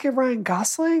look at Ryan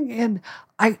Gosling and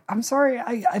I'm sorry,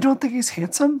 I don't think he's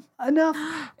handsome enough.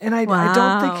 And I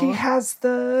don't think he has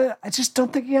I just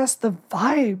don't think he has the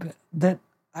vibe that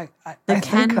I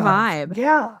Ken vibe.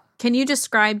 Yeah. Can you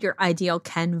describe your ideal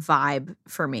Ken vibe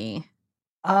for me?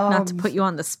 Not to put you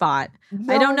on the spot.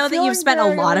 No, I don't know that you've spent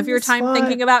a lot of your time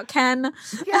thinking about Ken.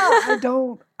 Yeah,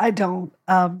 I don't.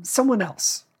 Someone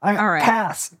else. All right.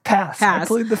 Pass. I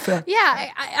plead the fifth.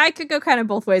 Yeah, I could go kind of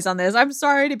both ways on this. I'm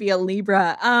sorry to be a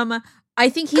Libra. I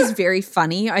think he's very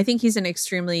funny. I think he's an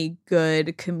extremely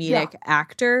good comedic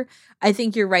actor. I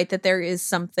think you're right that there is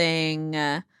something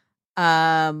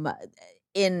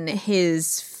in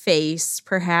his face,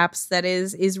 perhaps, that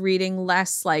is reading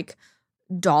less like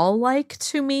doll-like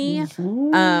to me.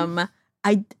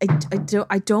 I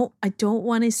don't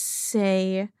want to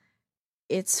say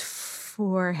it's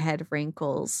forehead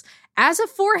wrinkles. As a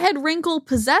forehead wrinkle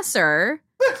possessor,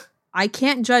 I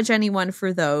can't judge anyone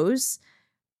for those,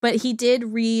 but he did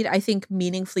read, I think,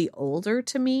 meaningfully older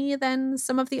to me than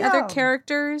some of the other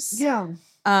characters. Yeah.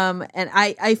 And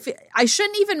I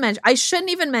shouldn't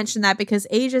even mention that because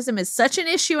ageism is such an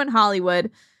issue in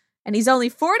Hollywood, and he's only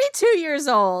 42 years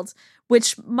old,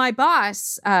 which my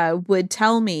boss would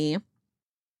tell me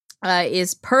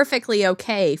is perfectly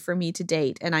okay for me to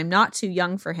date, and I'm not too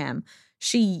young for him.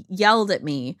 She yelled at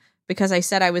me because I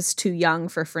said I was too young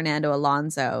for Fernando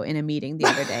Alonso in a meeting the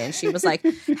other day, and she was like,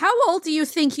 "How old do you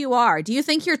think you are? Do you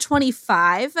think you're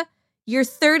 25? You're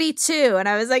 32. And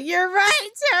I was like, "You're right,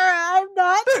 Tara. I'm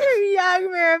not too young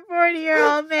for a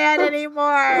 40-year-old man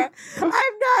anymore. I'm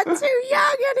not too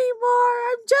young anymore.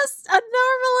 I'm just a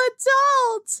normal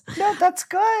adult." No, that's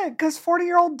good because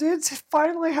 40-year-old dudes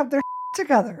finally have their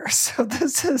together. So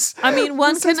this is, I mean,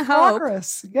 one can hope.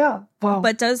 Progress. Yeah. Well,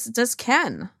 but does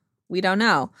Ken? We don't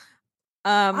know.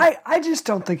 I just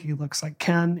don't think he looks like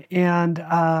Ken. And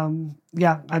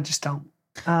I just don't.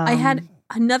 I had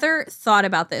another thought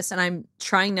about this, and I'm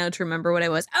trying now to remember what it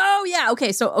was. Oh, yeah.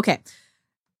 Okay.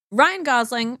 Ryan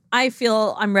Gosling, I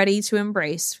feel I'm ready to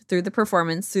embrace through the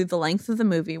performance, through the length of the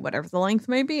movie, whatever the length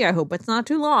may be. I hope it's not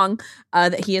too long,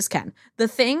 that he is Ken. The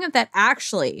thing that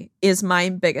actually is my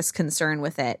biggest concern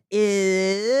with it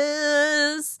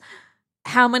is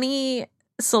how many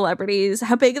celebrities,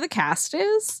 how big the cast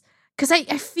is. Because I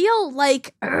feel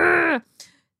like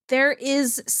there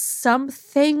is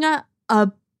something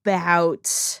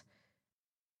about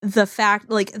the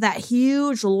fact, like that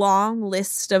huge long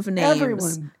list of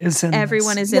names.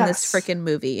 Everyone is in this freaking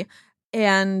movie.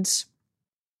 And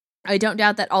I don't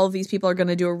doubt that all of these people are going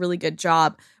to do a really good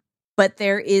job. But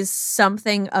there is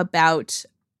something about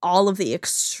all of the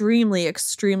extremely,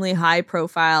 extremely high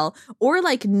profile or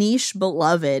like niche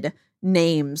beloved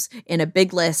names in a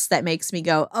big list that makes me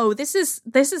go, oh, this is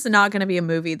not going to be a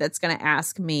movie that's going to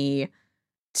ask me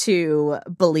to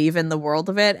believe in the world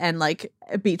of it and like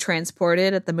be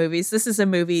transported at the movies. This is a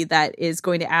movie that is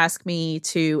going to ask me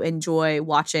to enjoy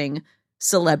watching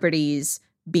celebrities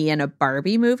be in a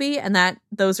Barbie movie, and that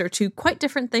those are two quite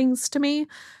different things to me.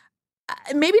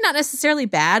 Maybe not necessarily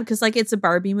bad, because like it's a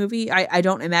Barbie movie. I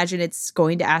don't imagine it's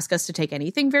going to ask us to take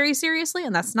anything very seriously,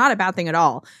 and that's not a bad thing at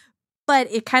all.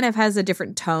 But it kind of has a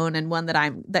different tone, and one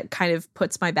that kind of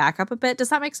puts my back up a bit. Does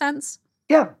that make sense?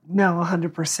 Yeah, no,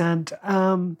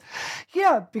 100%.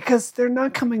 Yeah, because they're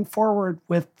not coming forward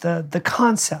with the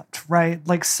concept, right?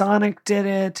 Like Sonic did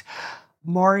it,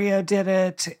 Mario did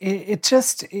it.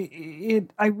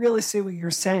 I really see what you're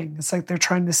saying. It's like they're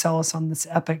trying to sell us on this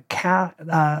epic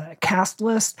cast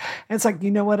list. And it's like,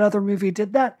 you know what other movie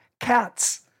did that?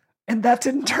 Cats. And that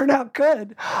didn't turn out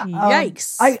good.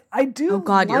 Yikes. I do. Oh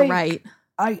God, you're right.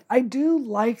 I do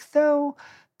like though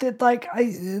that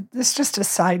this is just a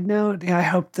side note. I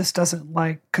hope this doesn't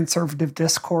like conservative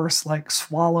discourse like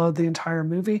swallow the entire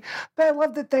movie. But I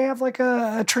love that they have like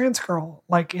a trans girl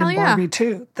like in Barbie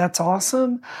too. That's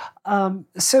awesome.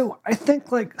 So I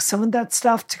think like some of that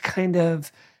stuff to kind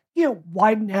of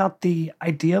widen out the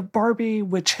idea of Barbie,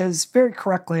 which has very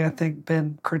correctly, I think,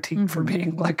 been critiqued for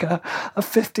being like a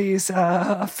 50s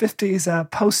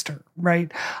poster,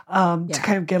 right? To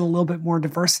kind of get a little bit more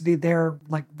diversity there,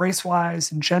 like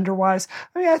race-wise and gender-wise.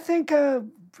 I mean, I think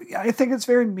it's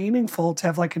very meaningful to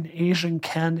have like an Asian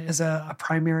Ken as a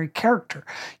primary character.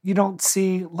 You don't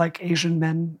see like Asian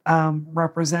men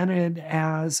represented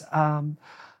as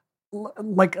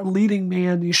like a leading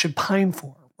man you should pine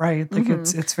for. Right, like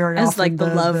it's very as often like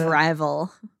the love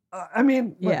rival. I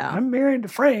mean, look, I'm married to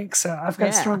Frank, so I've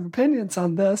got strong opinions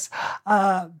on this.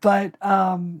 But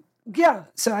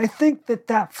so I think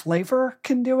that flavor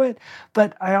can do it.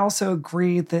 But I also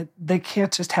agree that they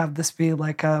can't just have this be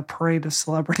like a parade of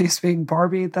celebrities being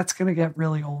Barbie. That's going to get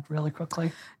really old really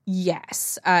quickly.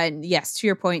 Yes, yes. To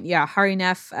your point, Hari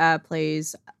Neff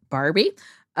plays Barbie.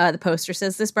 The poster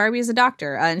says this Barbie is a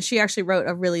doctor. And she actually wrote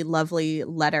a really lovely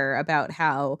letter about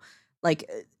how, like,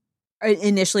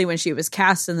 initially when she was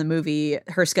cast in the movie,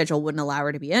 her schedule wouldn't allow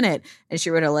her to be in it. And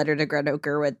she wrote a letter to Greta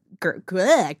Gerwig,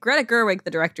 the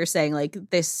director, saying, like,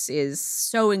 it is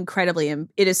so incredibly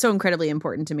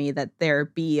important to me that there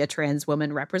be a trans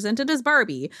woman represented as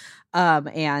Barbie.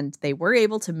 And they were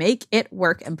able to make it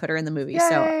work and put her in the movie. Yay!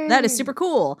 So that is super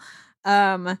cool.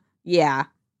 Along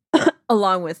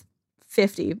with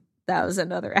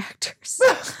 50,000 other actors.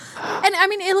 And I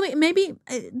mean, maybe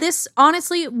this,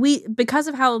 honestly, because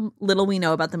of how little we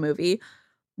know about the movie,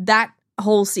 that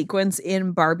whole sequence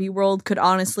in Barbie World could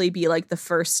honestly be like the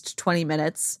first 20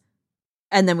 minutes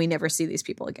and then we never see these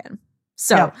people again.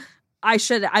 So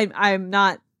I'm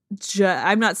not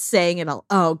saying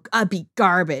I'd be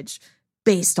garbage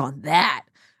based on that.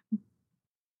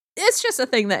 It's just a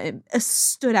thing that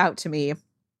stood out to me.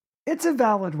 It's a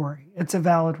valid worry.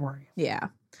 Yeah.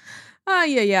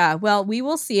 Yeah. Well, we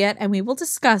will see it and we will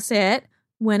discuss it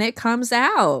when it comes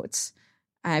out.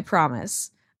 I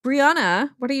promise. Brianna,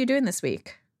 what are you doing this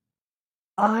week?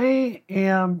 I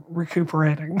am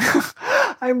recuperating.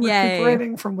 I'm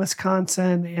recuperating from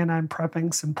Wisconsin, and I'm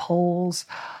prepping some polls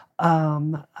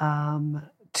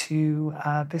to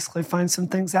basically find some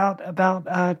things out about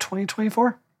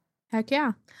 2024. Heck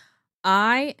yeah.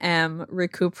 I am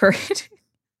recuperating.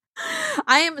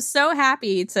 I am so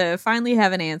happy to finally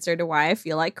have an answer to why I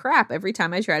feel like crap every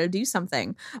time I try to do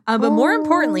something. But more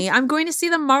importantly, I'm going to see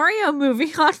the Mario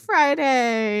movie on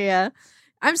Friday.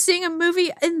 I'm seeing a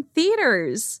movie in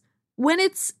theaters when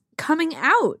it's coming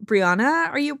out. Brianna,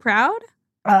 are you proud?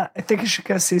 I think you should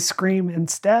go see Scream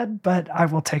instead, but I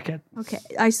will take it. Okay.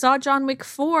 I saw John Wick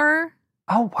 4.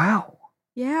 Oh, wow.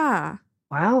 Yeah.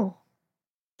 Wow.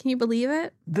 Can you believe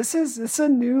it? It's a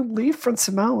new leaf from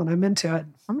Simone. I'm into it.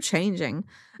 I'm changing.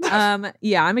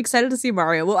 I'm excited to see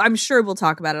Mario. Well, I'm sure we'll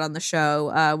talk about it on the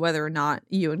show, whether or not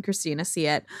you and Christina see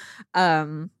it.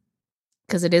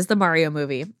 Because it is the Mario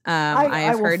movie. I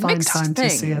have heard mixed things. I will find time to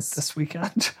see it this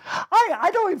weekend. I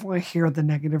don't even want to hear the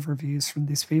negative reviews from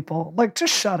these people. Like,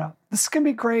 just shut up. This is going to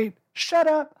be great. Shut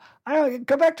up.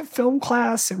 Go back to film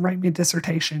class and write me a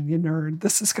dissertation, you nerd.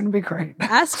 This is going to be great.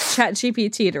 Ask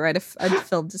ChatGPT to write a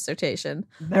film dissertation.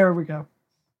 There we go.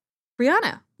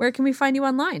 Brianna, where can we find you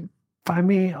online? Find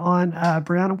me on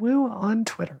Brianna Wu on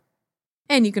Twitter.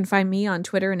 And you can find me on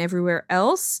Twitter and everywhere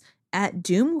else at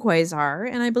Doomquasar.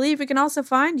 And I believe we can also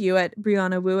find you at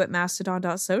Brianna Wu at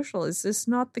mastodon.social. Is this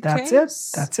not the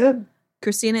case? That's it.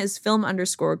 Christina is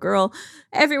film_girl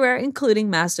everywhere,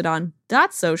 including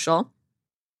mastodon.social.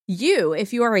 You,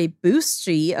 if you are a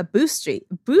booster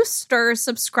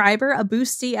subscriber, a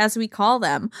boosty as we call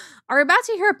them, are about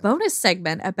to hear a bonus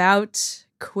segment about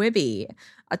Quibi,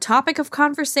 a topic of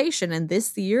conversation in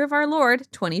this, the year of our Lord,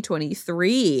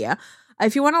 2023.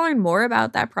 If you want to learn more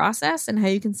about that process and how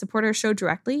you can support our show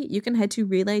directly, you can head to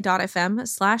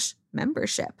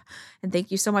relay.fm/membership. And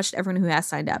thank you so much to everyone who has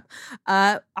signed up.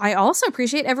 I also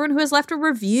appreciate everyone who has left a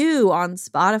review on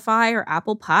Spotify or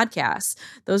Apple Podcasts.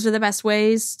 Those are the best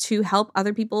ways to help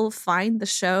other people find the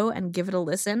show and give it a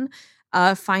listen.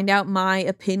 Find out my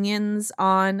opinions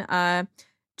on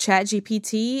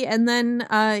ChatGPT, and then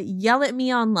yell at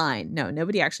me online. No,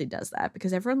 nobody actually does that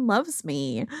because everyone loves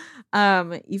me,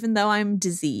 even though I'm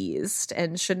diseased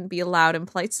and shouldn't be allowed in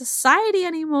polite society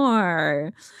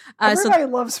anymore. Everybody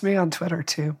loves me on Twitter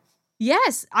too.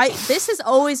 Yes, this has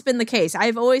always been the case.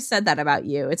 I've always said that about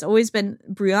you. It's always been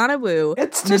Brianna Wu,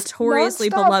 it's just notoriously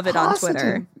beloved positive on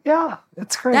Twitter. Yeah,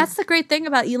 it's great. That's the great thing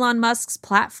about Elon Musk's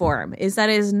platform, is that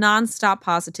it is nonstop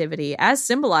positivity, as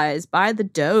symbolized by the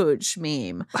Doge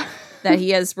meme that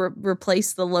he has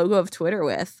replaced the logo of Twitter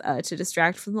with to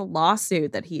distract from the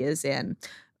lawsuit that he is in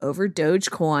over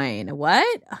Dogecoin.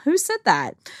 What? Who said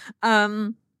that?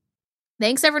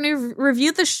 Thanks, everyone who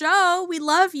reviewed the show. We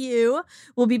love you.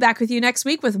 We'll be back with you next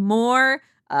week with more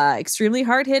extremely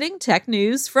hard-hitting tech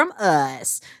news from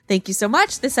us. Thank you so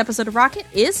much. This episode of Rocket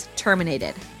is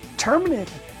terminated. Terminated.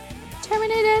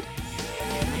 Terminated.